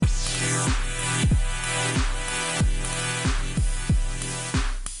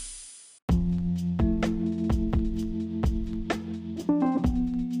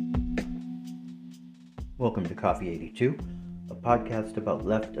Welcome to Coffee 82, a podcast about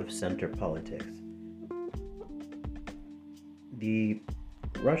left-of-center politics. The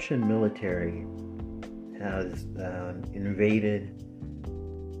Russian military has invaded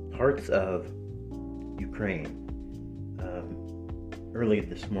parts of Ukraine early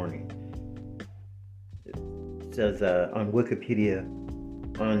this morning. It says on Wikipedia,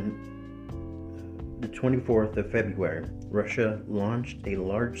 on the 24th of February, Russia launched a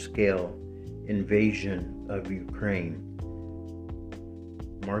large-scale invasion of Ukraine,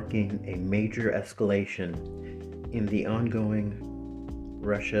 marking a major escalation in the ongoing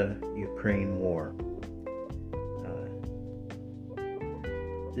Russia-Ukraine war.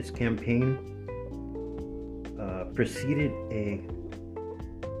 This campaign preceded a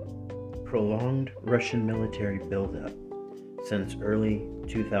prolonged Russian military buildup since early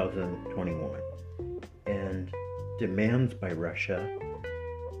 2021 and demands by Russia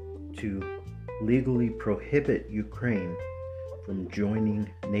to legally prohibit Ukraine from joining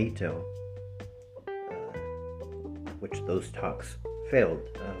NATO, which those talks failed.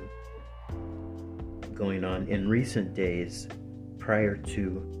 Going on in recent days prior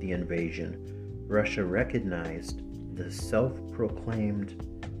to the invasion, Russia recognized the self-proclaimed,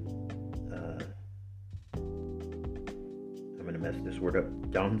 I'm going to mess this word up,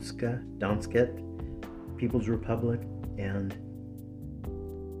 Donetsk People's Republic, and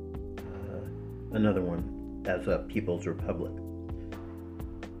another one as a People's Republic,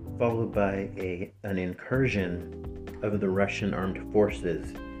 followed by an incursion of the Russian armed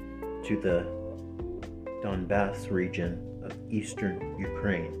forces to the Donbass region of eastern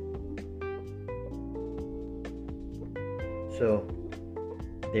Ukraine. So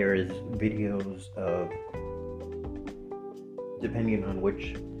there is videos of, depending on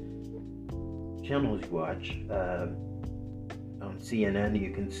which channels you watch, on CNN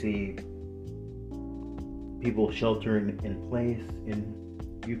you can see people sheltering in place in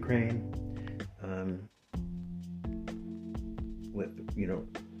Ukraine, with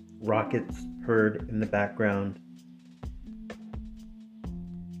rockets heard in the background,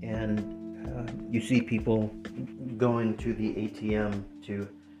 and you see people going to the ATM to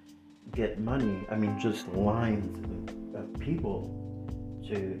get money. I mean, just lines of people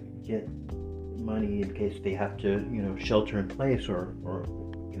to get money in case they have to, shelter in place or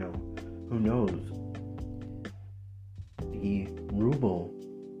who knows. The ruble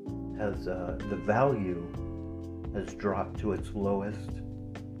has, the value has dropped to its lowest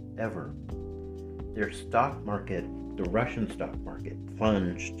ever. Their stock market, the Russian stock market,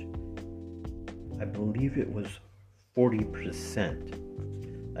 plunged, I believe it was 40%.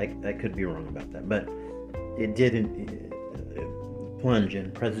 I could be wrong about that, but it didn't plunge,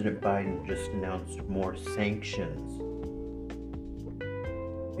 and President Biden just announced more sanctions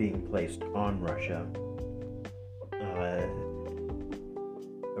being placed on Russia.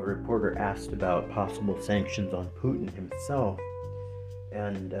 A reporter asked about possible sanctions on Putin himself,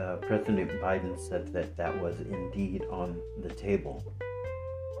 and President Biden said that was indeed on the table.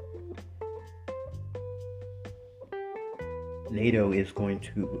 NATO is going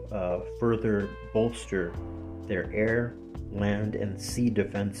to further bolster their air, land, and sea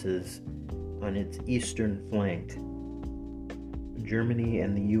defenses on its eastern flank. Germany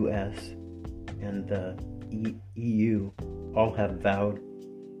and the US and the EU all have vowed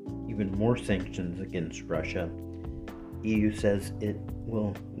even more sanctions against Russia. EU says it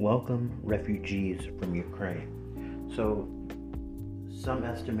will welcome refugees from Ukraine. So some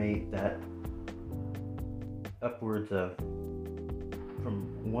estimate that upwards of from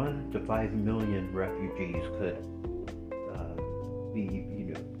 1 to 5 million refugees could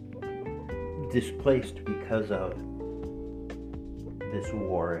be displaced because of this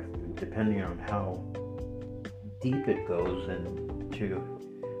war, depending on how deep it goes and to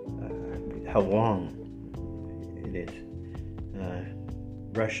how long it is.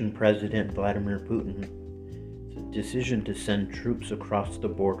 Russian President Vladimir Putin's decision to send troops across the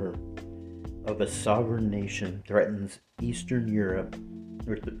border of a sovereign nation threatens Eastern Europe,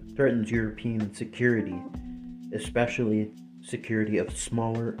 or threatens European security, especially security of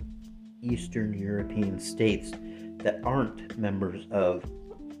smaller Eastern European states that aren't members of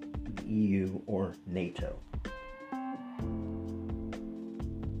the EU or NATO.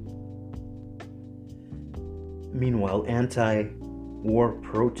 Meanwhile, anti-war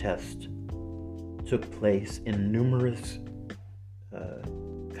protests took place in numerous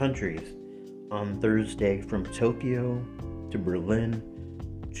countries on Thursday, from Tokyo to Berlin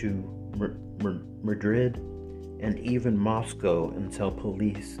to Madrid and even Moscow, until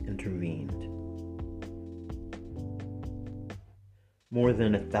police intervened. More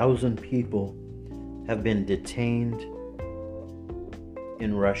than 1,000 people have been detained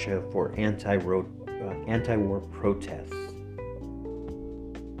in Russia for anti-war protests.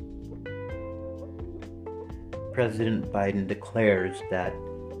 President Biden declares that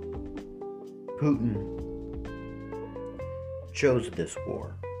Putin chose this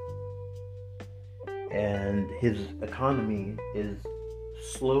war, and his economy is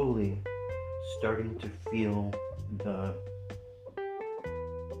slowly starting to feel the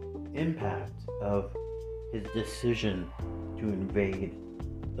impact of his decision to invade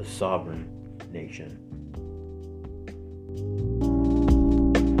a sovereign nation.